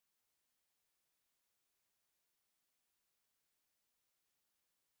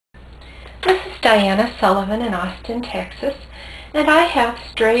Diana Sullivan in Austin, Texas, and I have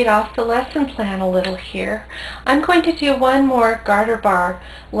strayed off the lesson plan a little here. I'm going to do one more garter bar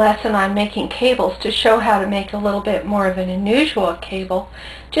lesson on making cables to show how to make a little bit more of an unusual cable,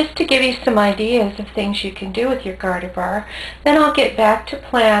 just to give you some ideas of things you can do with your garter bar. Then I'll get back to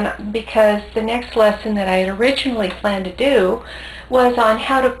plan, because the next lesson that I had originally planned to do was on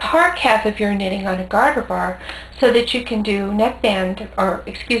how to park half of your knitting on a garter bar so that you can do neckline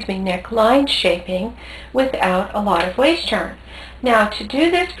shaping without a lot of waste yarn. Now, to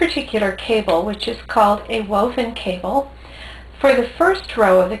do this particular cable, which is called a woven cable, for the first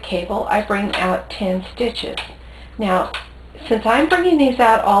row of the cable I bring out 10 stitches. Now, since I'm bringing these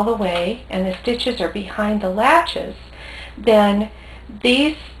out all the way and the stitches are behind the latches, then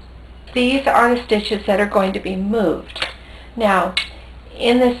these are the stitches that are going to be moved. Now,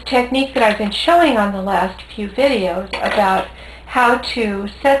 in this technique that I've been showing on the last few videos about how to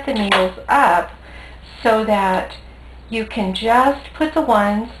set the needles up so that you can just put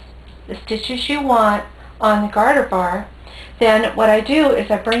the stitches you want on the garter bar, then what I do is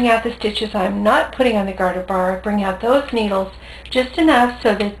I bring out the stitches I'm not putting on the garter bar. I bring out those needles just enough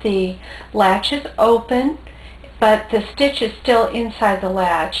so that the latch is open, but the stitch is still inside the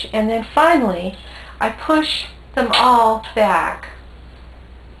latch. And then finally, I push them all back.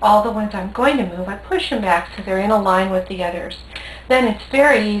 All the ones I'm going to move, I push them back so they're in a line with the others. Then it's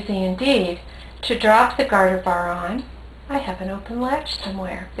very easy indeed to drop the garter bar on. I have an open latch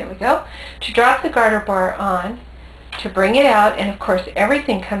somewhere. There we go. To drop the garter bar on, to bring it out, and of course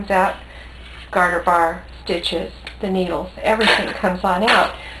everything comes out, garter bar, stitches, the needles, everything comes on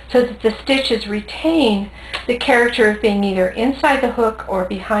out, so that the stitches retain the character of being either inside the hook or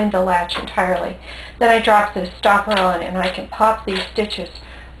behind the latch entirely. Then I drop the stopper on and I can pop these stitches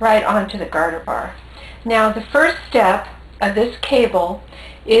right onto the garter bar. Now, the first step of this cable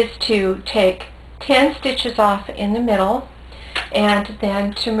is to take 10 stitches off in the middle, and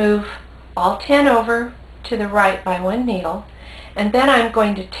then to move all 10 over to the right by one needle, and then I'm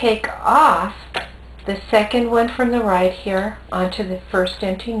going to take off the second one from the right here onto the first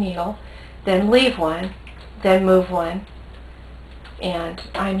empty needle, then leave one, then move one, and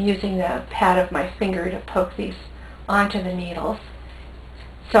I'm using the pad of my finger to poke these onto the needles.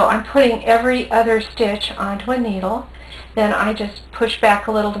 So I'm putting every other stitch onto a needle, then I just push back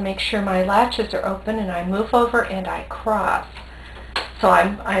a little to make sure my latches are open, and I move over and I cross. So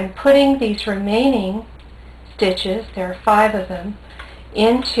I'm putting these remaining stitches, there are 5 of them,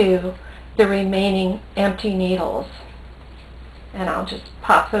 into the remaining empty needles. And I'll just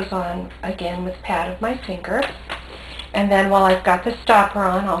pop those on again with the pad of my finger. And then while I've got the stopper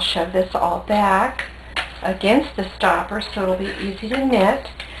on, I'll shove this all back against the stopper so it'll be easy to knit.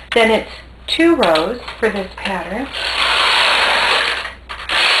 Then it's 2 rows for this pattern.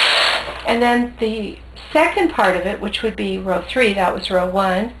 And then the second part of it, which would be row 3, that was row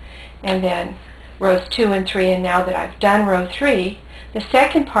 1, and then rows 2 and 3, and now that I've done row 3, the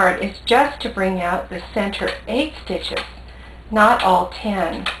second part is just to bring out the center 8 stitches, not all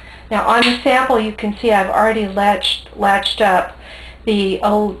 10. Now on the sample you can see I've already latched up the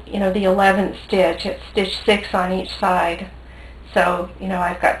 11th stitch. It's stitch 6 on each side. So,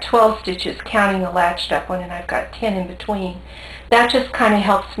 I've got 12 stitches counting the latched up one, and I've got 10 in between. That just kind of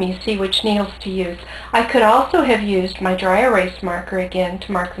helps me see which needles to use. I could also have used my dry erase marker again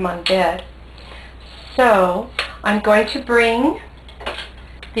to mark them on the bed. So, I'm going to bring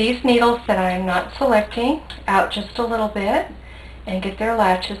these needles that I'm not selecting out just a little bit and get their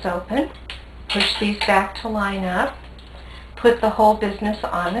latches open. Push these back to line up. Put the whole business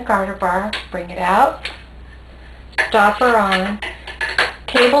on the garter bar. Bring it out. Stopper on.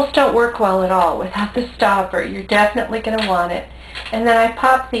 Cables don't work well at all without the stopper. You're definitely going to want it. And then I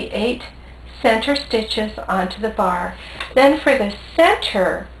pop the 8 center stitches onto the bar. Then for the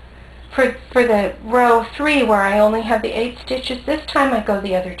center, for the row 3 where I only have the 8 stitches, this time I go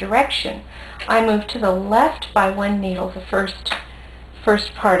the other direction. I move to the left by one needle, the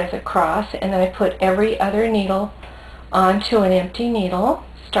first part of the cross, and then I put every other needle onto an empty needle,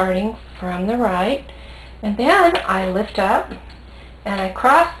 starting from the right. And then I lift up and I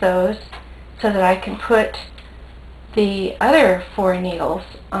cross those so that I can put the other 4 needles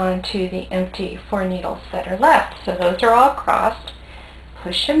onto the empty 4 needles that are left. So those are all crossed.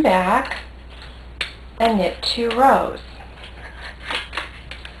 Push them back and knit 2 rows.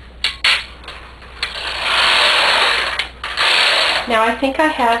 Now I think I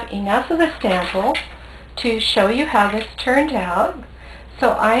have enough of a sample to show you how this turned out. So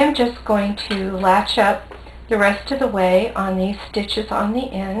I am just going to latch up the rest of the way on these stitches on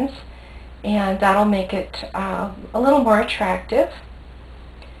the ends, and that'll make it a little more attractive.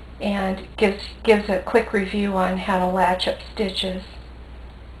 and gives a quick review on how to latch up stitches.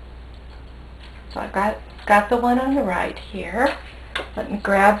 So I've got the one on the right here. Let me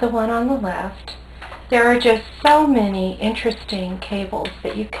grab the one on the left. There are just so many interesting cables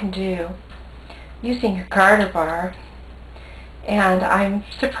that you can do using a garter bar, and I'm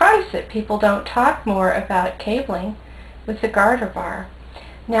surprised that people don't talk more about cabling with the garter bar.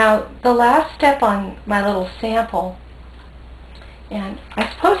 Now, the last step on my little sample, and I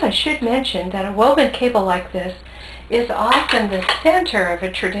suppose I should mention that a woven cable like this is often the center of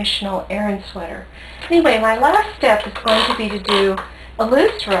a traditional Aran sweater. Anyway, my last step is going to be to do a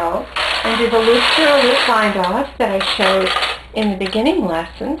loose row and do the loop through loop bind off that I showed in the beginning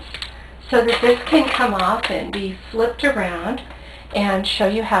lessons, so that this can come off and be flipped around and show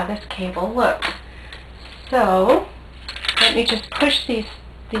you how this cable looks. So let me just push these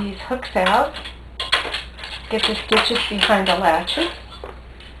hooks out, get the stitches behind the latches,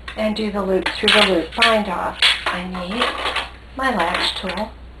 and do the loop through the loop bind off. I need my latch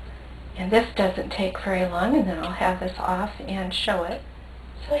tool, and this doesn't take very long, and then I'll have this off and show it.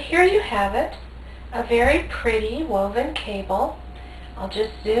 So here you have it, a very pretty woven cable. I'll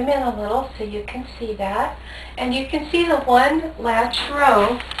just zoom in a little so you can see that, and you can see the one latched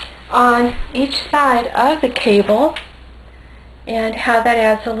row on each side of the cable and how that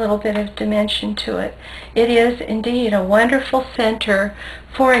adds a little bit of dimension to it. It is indeed a wonderful center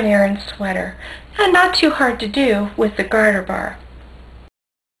for an Aran sweater, and not too hard to do with the garter bar.